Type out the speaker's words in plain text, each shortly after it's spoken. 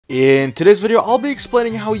In today's video, I'll be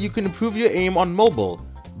explaining how you can improve your aim on mobile.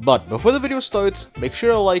 But before the video starts, make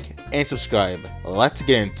sure to like and subscribe. Let's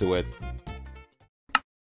get into it.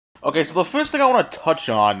 Okay, so the first thing I want to touch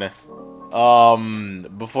on,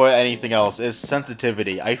 before anything else, is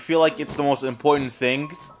sensitivity. I feel like it's the most important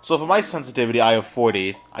thing. So for my sensitivity, I have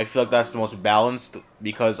 40. I feel like that's the most balanced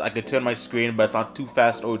because I can turn my screen, but it's not too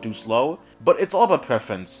fast or too slow. But it's all about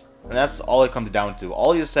preference, and that's all it comes down to.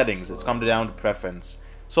 All your settings, it's come down to preference.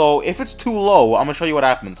 So if it's too low, I'm gonna show you what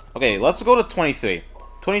happens. Okay, let's go to 23.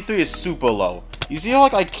 23 is super low. You see how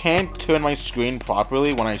I can't turn my screen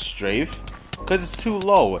properly when I strafe? Because it's too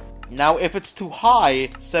low. Now if it's too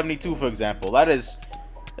high, 72 for example, that is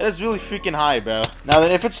really freaking high, bro. Now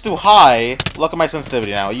then if it's too high, look at my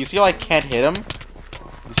sensitivity now. You see how I can't hit him?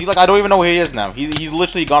 You see, I don't even know where he is now. He's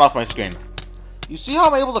literally gone off my screen. You see how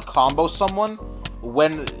I'm able to combo someone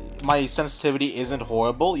when my sensitivity isn't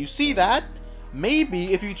horrible? You see that?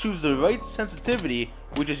 Maybe if you choose the right sensitivity,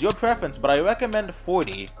 which is your preference, but I recommend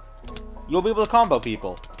 40, you'll be able to combo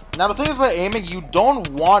people. Now the thing is about aiming, you don't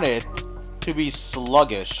want it to be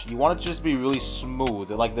sluggish. You want it to just be really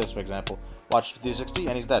smooth, like this for example. Watch 360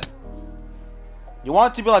 and he's dead. You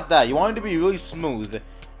want it to be like that. You want it to be really smooth,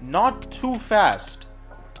 not too fast.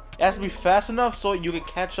 It has to be fast enough so you can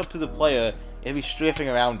catch up to the player if he's strafing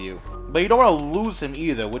around you. But you don't want to lose him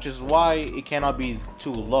either, which is why it cannot be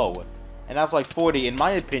too low. And that's like 40, in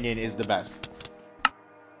my opinion, is the best.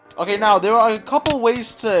 Okay, now there are a couple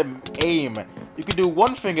ways to aim. You can do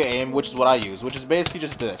one finger aim, which is what I use, which is basically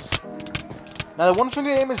just this. Now the one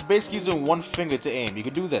finger aim is basically using one finger to aim. You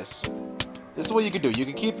can do this. This is what you can do. You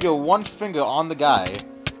can keep your one finger on the guy,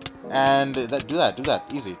 and do that,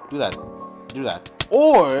 easy, do that.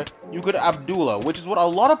 Or you could Abdullah, which is what a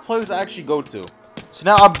lot of players actually go to. So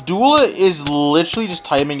now Abdullah is literally just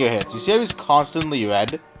timing your hits. You see how he's constantly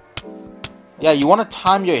red? Yeah, you want to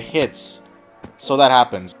time your hits so that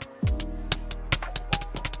happens.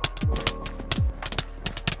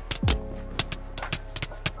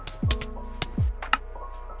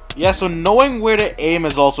 Yeah, so knowing where to aim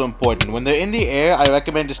is also important. When they're in the air, I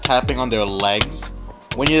recommend just tapping on their legs.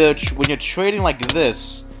 When you're trading like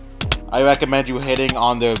this, I recommend you hitting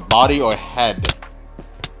on their body or head.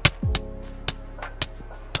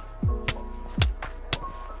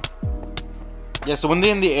 Yeah, so when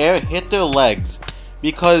they're in the air, hit their legs,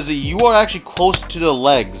 because you are actually closer to the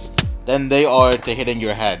legs than they are to hitting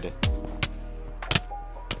your head.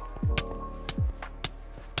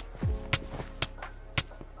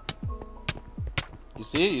 You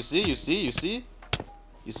see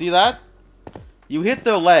that? You hit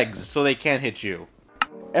their legs so they can't hit you.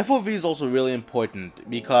 FOV is also really important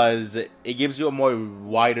because it gives you a more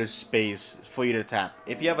wider space for you to tap.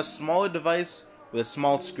 If you have a smaller device with a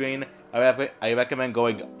small screen, I recommend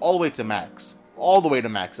going all the way to max. All the way to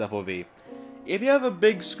max FOV. If you have a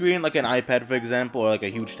big screen like an iPad for example, or like a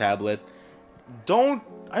huge tablet, I don't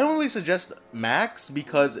really suggest max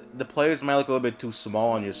because the players might look a little bit too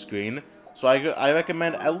small on your screen. So I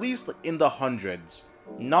recommend at least in the hundreds,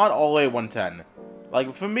 not all the way 110.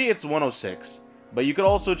 Like for me it's 106, but you could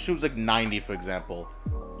also choose like 90 for example.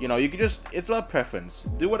 You know, you could just, it's about preference.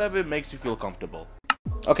 Do whatever makes you feel comfortable.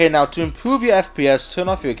 Okay, now to improve your FPS, turn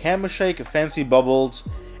off your camera shake, fancy bubbles,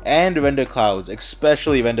 and render clouds,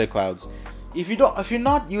 especially render clouds. If you're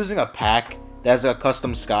not using a pack that's a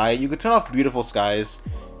custom sky, you can turn off beautiful skies.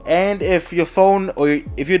 And if your phone or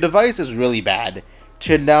if your device is really bad,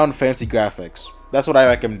 turn down fancy graphics. That's what I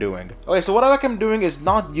recommend doing. Okay, so what I recommend doing is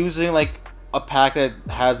not using like a pack that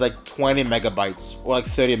has like 20 megabytes or like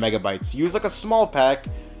 30 megabytes. Use like a small pack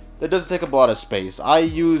that doesn't take up a lot of space. I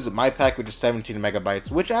use my pack, which is 17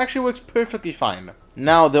 megabytes, which actually works perfectly fine.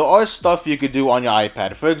 Now, there are stuff you could do on your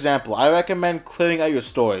iPad. For example, I recommend clearing out your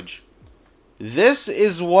storage. This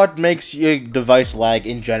is what makes your device lag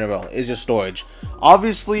in general, is your storage.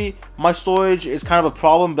 Obviously, my storage is kind of a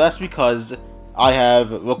problem, but that's because I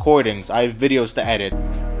have recordings, I have videos to edit.